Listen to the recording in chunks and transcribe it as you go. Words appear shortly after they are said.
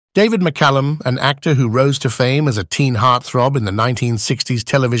David McCallum, an actor who rose to fame as a teen heartthrob in the 1960s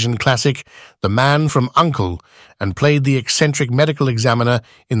television classic The Man from U.N.C.L.E. and played the eccentric medical examiner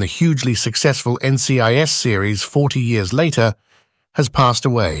in the hugely successful NCIS series 40 years later, has passed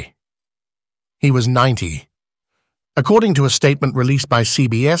away. He was 90. According to a statement released by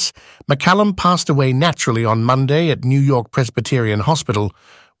CBS, McCallum passed away naturally on Monday at New York Presbyterian Hospital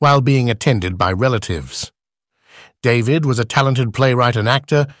while being attended by relatives. David was a talented playwright and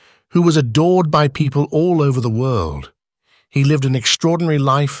actor who was adored by people all over the world. He lived an extraordinary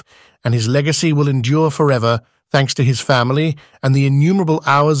life, and his legacy will endure forever thanks to his family and the innumerable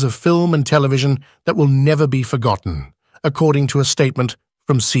hours of film and television that will never be forgotten, according to a statement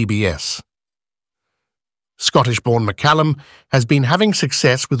from CBS. Scottish-born McCallum has been having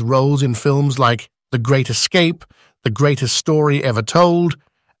success with roles in films like The Great Escape, The Greatest Story Ever Told,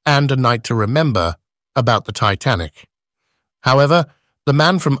 and A Night to Remember, about the Titanic. However, the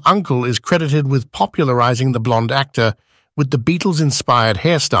Man from U.N.C.L.E. is credited with popularizing the blonde actor with the Beatles-inspired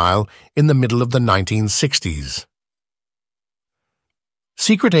hairstyle in the middle of the 1960s.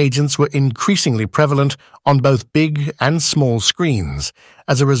 Secret agents were increasingly prevalent on both big and small screens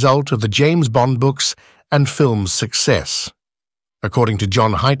as a result of the James Bond books and film's success. According to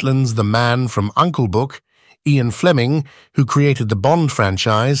John Heitland's The Man from U.N.C.L.E. book, Ian Fleming, who created the Bond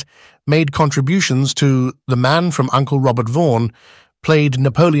franchise, made contributions to The Man from U.N.C.L.E. Robert Vaughn played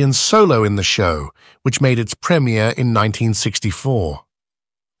Napoleon Solo in the show, which made its premiere in 1964.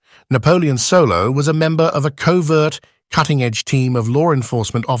 Napoleon Solo was a member of a covert, cutting-edge team of law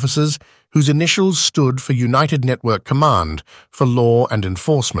enforcement officers whose initials stood for United Network Command for Law and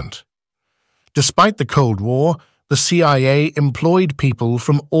Enforcement. Despite the Cold War, the CIA employed people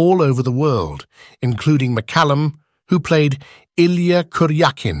from all over the world, including McCallum, who played Ilya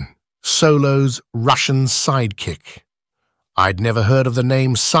Kuryakin, Solo's Russian sidekick. "I'd never heard of the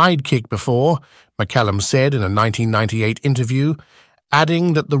name sidekick before," McCallum said in a 1998 interview,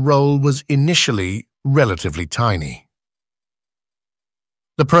 adding that the role was initially relatively tiny.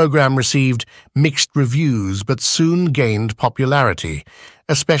 The program received mixed reviews but soon gained popularity,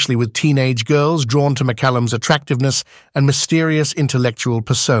 especially with teenage girls drawn to McCallum's attractiveness and mysterious intellectual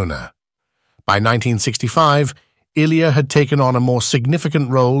persona. By 1965, Ilya had taken on a more significant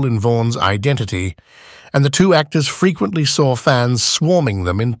role in Vaughn's identity, and the two actors frequently saw fans swarming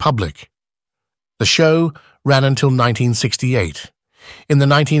them in public. The show ran until 1968. In the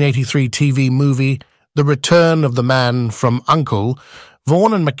 1983 TV movie The Return of the Man from U.N.C.L.E.,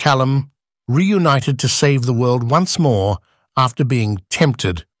 Vaughn and McCallum reunited to save the world once more after being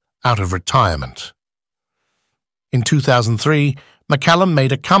tempted out of retirement. In 2003, McCallum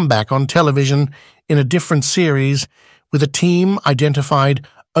made a comeback on television in a different series with a team identified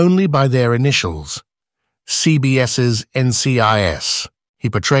only by their initials, CBS's NCIS.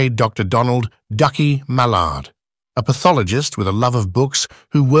 He portrayed Dr. Donald Ducky Mallard, a pathologist with a love of books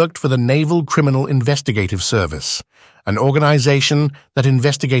who worked for the Naval Criminal Investigative Service, an organization that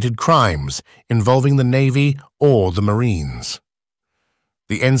investigated crimes involving the Navy or the Marines.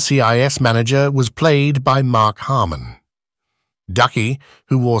 The NCIS manager was played by Mark Harmon. Ducky,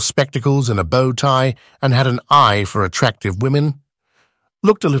 who wore spectacles and a bow tie and had an eye for attractive women,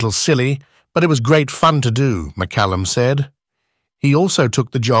 looked a little silly, but it was great fun to do, McCallum said. He also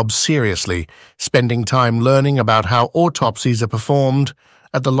took the job seriously, spending time learning about how autopsies are performed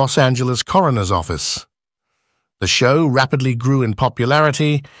at the Los Angeles Coroner's Office. The show rapidly grew in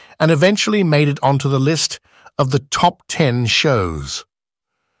popularity and eventually made it onto the list of the top 10 shows.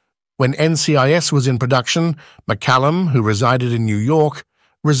 When NCIS was in production, McCallum, who resided in New York,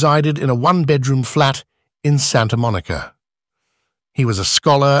 resided in a one-bedroom flat in Santa Monica. He was a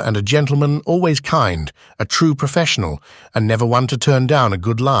scholar and a gentleman, always kind, a true professional, and never one to turn down a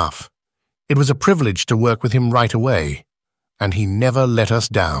good laugh. It was a privilege to work with him right away, and he never let us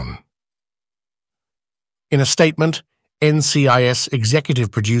down. In a statement, NCIS executive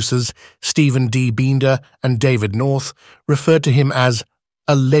producers Stephen D. Binder and David North referred to him as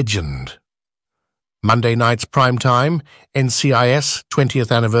a legend. Monday night's primetime NCIS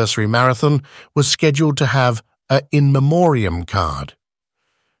 20th Anniversary Marathon was scheduled to have a In Memoriam card.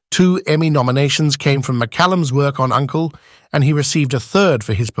 2 Emmy nominations came from McCallum's work on U.N.C.L.E., and he received a third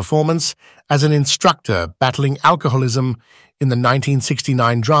for his performance as an instructor battling alcoholism in the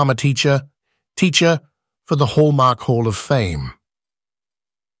 1969 drama Teacher for the Hallmark Hall of Fame.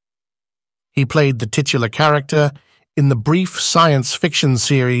 He played the titular character in the brief science fiction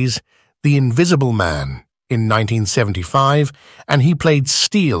series The Invisible Man in 1975, and he played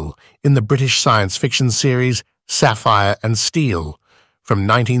Steele in the British science fiction series Sapphire and Steel from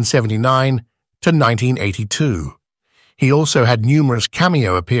 1979 to 1982. He also had numerous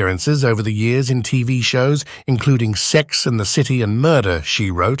cameo appearances over the years in TV shows, including Sex and the City and Murder, She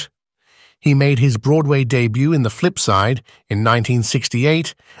Wrote. He made his Broadway debut in The Flip Side in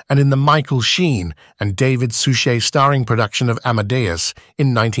 1968 and in the Michael Sheen and David Suchet starring production of Amadeus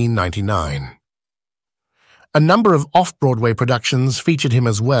in 1999. A number of off-Broadway productions featured him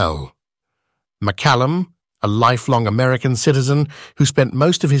as well. McCallum, a lifelong American citizen who spent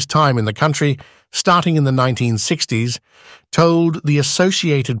most of his time in the country, starting in the 1960s, told the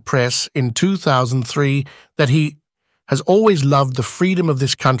Associated Press in 2003 that he has always loved the freedom of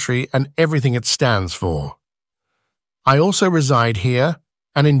this country and everything it stands for. I also reside here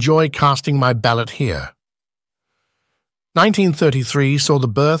and enjoy casting my ballot here. 1933 saw the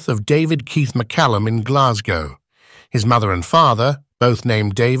birth of David Keith McCallum in Glasgow. His mother and father, both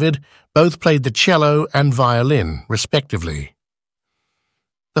named David, both played the cello and violin, respectively.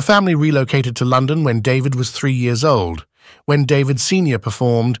 The family relocated to London when David was 3 years old, when David Sr.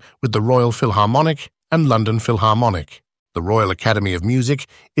 performed with the Royal Philharmonic and London Philharmonic. The Royal Academy of Music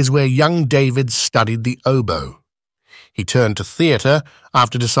is where young David studied the oboe. He turned to theatre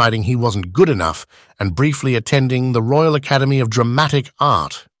after deciding he wasn't good enough and briefly attending the Royal Academy of Dramatic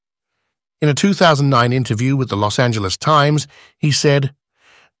Art. In a 2009 interview with the Los Angeles Times, he said,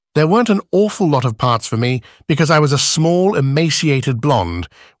 "There weren't an awful lot of parts for me because I was a small, emaciated blonde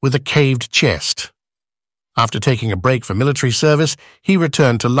with a caved chest." After taking a break for military service, he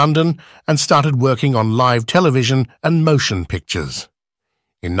returned to London and started working on live television and motion pictures.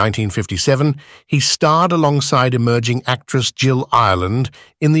 In 1957, he starred alongside emerging actress Jill Ireland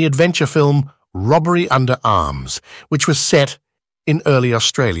in the adventure film Robbery Under Arms, which was set in early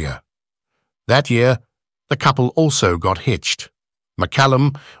Australia. That year, the couple also got hitched.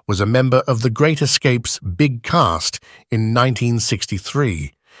 McCallum was a member of the Great Escape's big cast in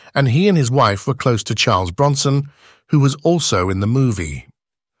 1963, and he and his wife were close to Charles Bronson, who was also in the movie.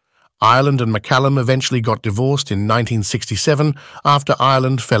 Ireland and McCallum eventually got divorced in 1967 after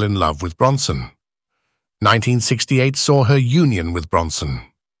Ireland fell in love with Bronson. 1968 saw her union with Bronson.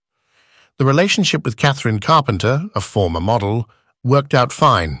 The relationship with Catherine Carpenter, a former model, worked out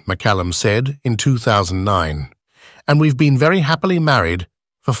fine, McCallum said in 2009, and we've been very happily married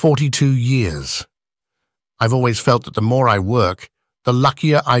for 42 years. I've always felt that the more I work, the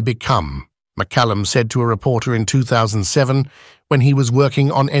luckier I become, McCallum said to a reporter in 2007 when he was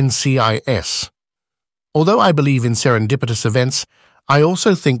working on NCIS. Although I believe in serendipitous events, I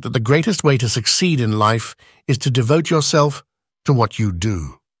also think that the greatest way to succeed in life is to devote yourself to what you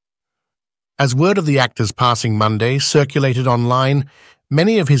do. As word of the actor's passing Monday circulated online,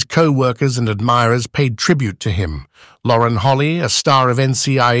 many of his co-workers and admirers paid tribute to him. Lauren Holly, a star of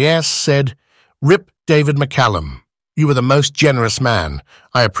NCIS, said, "Rip David McCallum. You were the most generous man.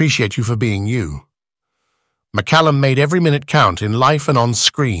 I appreciate you for being you." McCallum made every minute count in life and on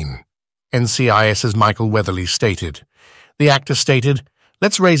screen, NCIS's Michael Weatherly stated. The actor stated,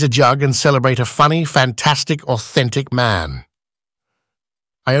 "Let's raise a jug and celebrate a funny, fantastic, authentic man."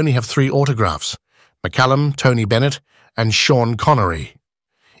 I only have 3 autographs, McCallum, Tony Bennett, and Sean Connery.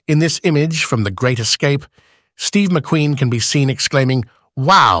 In this image from The Great Escape, Steve McQueen can be seen exclaiming,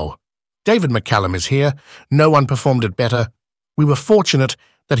 "Wow! David McCallum is here. No one performed it better. We were fortunate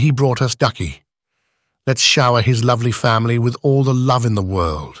that he brought us Ducky. Let's shower his lovely family with all the love in the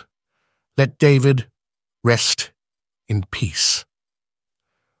world. Let David rest in peace."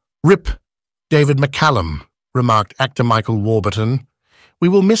 "Rip David McCallum," remarked actor Michael Warburton. "We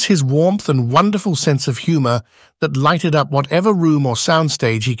will miss his warmth and wonderful sense of humor that lighted up whatever room or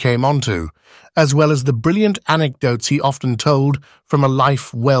soundstage he came onto, as well as the brilliant anecdotes he often told from a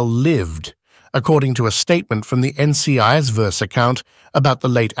life well lived," according to a statement from the NCIS verse account about the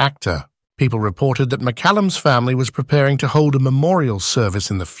late actor. People reported that McCallum's family was preparing to hold a memorial service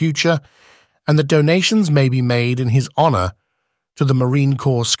in the future and that donations may be made in his honor to the Marine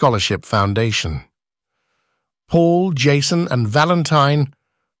Corps Scholarship Foundation. Paul, Jason, and Valentine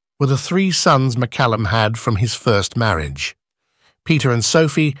were the 3 sons McCallum had from his first marriage. Peter and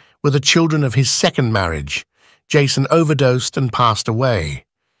Sophie were the children of his second marriage. Jason overdosed and passed away.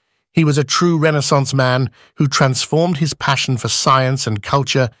 He was a true Renaissance man who transformed his passion for science and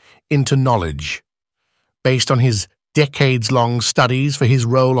culture into knowledge. Based on his decades-long studies for his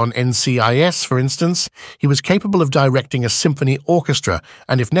role on NCIS, for instance, he was capable of directing a symphony orchestra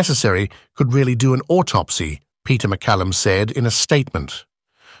and, if necessary, could really do an autopsy, Peter McCallum said in a statement.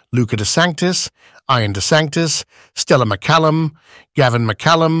 Luca DeSanctis, Ian DeSanctis, Stella McCallum, Gavin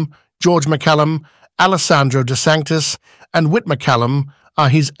McCallum, George McCallum, Alessandro DeSanctis, and Whit McCallum are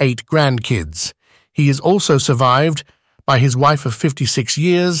his 8 grandkids. He is also survived by his wife of 56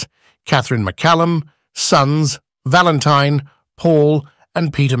 years, Catherine McCallum, sons Valentine, Paul,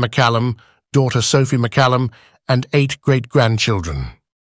 and Peter McCallum, daughter Sophie McCallum, and 8 great-grandchildren.